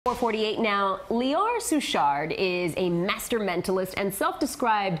4:48 now. Lior Suchard is a master mentalist and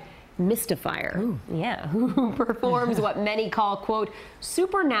self-described mystifier. Ooh. Yeah, who performs what many call, quote,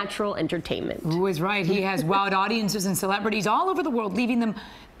 supernatural entertainment. Who is right. He has wowed audiences and celebrities all over the world, leaving them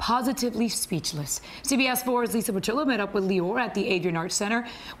positively speechless. CBS 4's Lisa Petrillo met up with Lior at the Adrienne Arsht Center,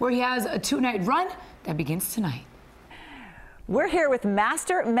 where he has a 2-night run that begins tonight. We're here with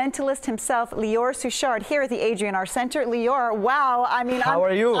master mentalist himself, Lior Suchard, here at the Adrienne Arsht Center. Lior, wow, I mean, How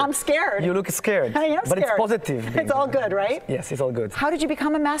are you? I'm scared. You look scared. I am but scared. It's positive. It's all good, right? Yes, it's all good. How did you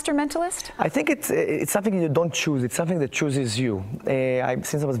become a master mentalist? I think it's something you don't choose. It's something that chooses you.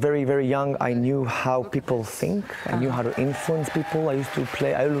 Since I was very, very young, I knew how people think. I knew how to influence people. I used to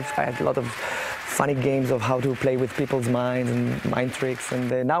play. I had a lot of funny games of how to play with people's minds and mind tricks.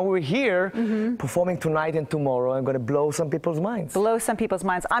 And now we're here performing tonight and tomorrow. I'm going to blow some people's minds. Blow some people's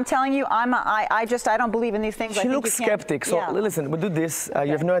minds. I'm telling you, I don't believe in these things. She looks skeptic. So listen, we'll do this. Okay.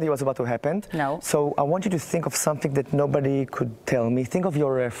 You have no idea what's about to happen. No. So I want you to think of something that nobody could tell me. Think of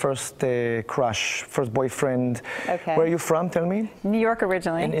your first crush, first boyfriend. Okay. Where are you from? Tell me. New York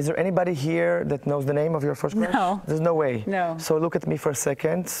originally. And is there anybody here that knows the name of your first crush? No. There's no way. No. So look at me for a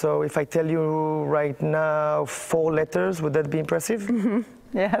second. So if I tell you right now 4 letters, would that be impressive?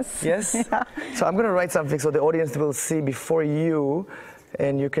 Yes. Yes? Yeah. So I'm going to write something so the audience will see before you,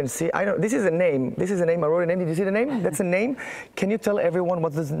 and you can see. I know this is a name. This is a name. I wrote a name. Did you see the name? That's a name. Can you tell everyone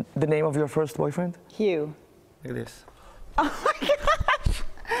what is the name of your first boyfriend? Hugh. Look at this. Oh my gosh.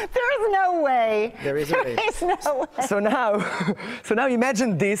 There is no way. There is a way. There is no way. So now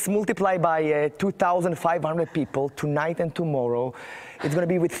imagine this multiplied by 2,500 people tonight and tomorrow. It's going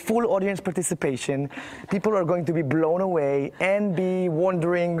to be with full audience participation. People are going to be blown away and be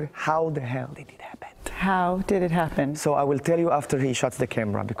wondering, how the hell did it happen? How did it happen? So I will tell you after he shuts the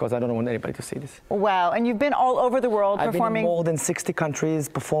camera, because I don't want anybody to see this. Wow, and you've been all over the world performing. I've been in more than 60 countries,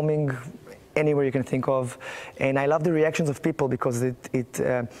 performing anywhere you can think of. And I love the reactions of people because it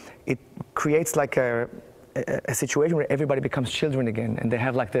creates like a situation where everybody becomes children again, and they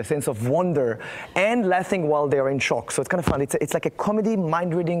have like the sense of wonder and laughing while they're in shock. So it's kind of fun. It's like a comedy,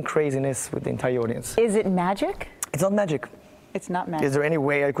 mind-reading craziness with the entire audience. Is it magic? It's not magic. It's not magic. Is there any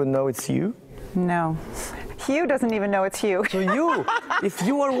way I could know it's you? No. Hugh doesn't even know it's Hugh. So you, if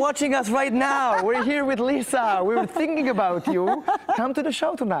you are watching us right now, we're here with Lisa. We were thinking about you. Come to the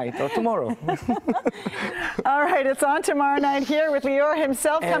show tonight or tomorrow. All right, it's on tomorrow night here with Lior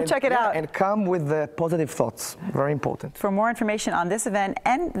himself. Come check it out. And come with the positive thoughts. Very important. For more information on this event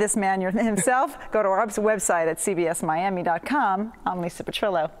and this man himself, go to our website at cbsmiami.com. I'm Lisa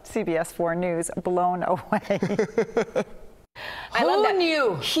Petrillo, CBS 4 News, blown away. I love that. Who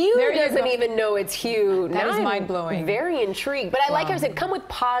knew? Hugh doesn't even know it's Hugh. That is I'm mind-blowing. Very intrigued. But I like how I said, come with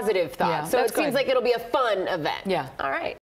positive thoughts. Yeah, so it seems like it'll be a fun event. Yeah. All right.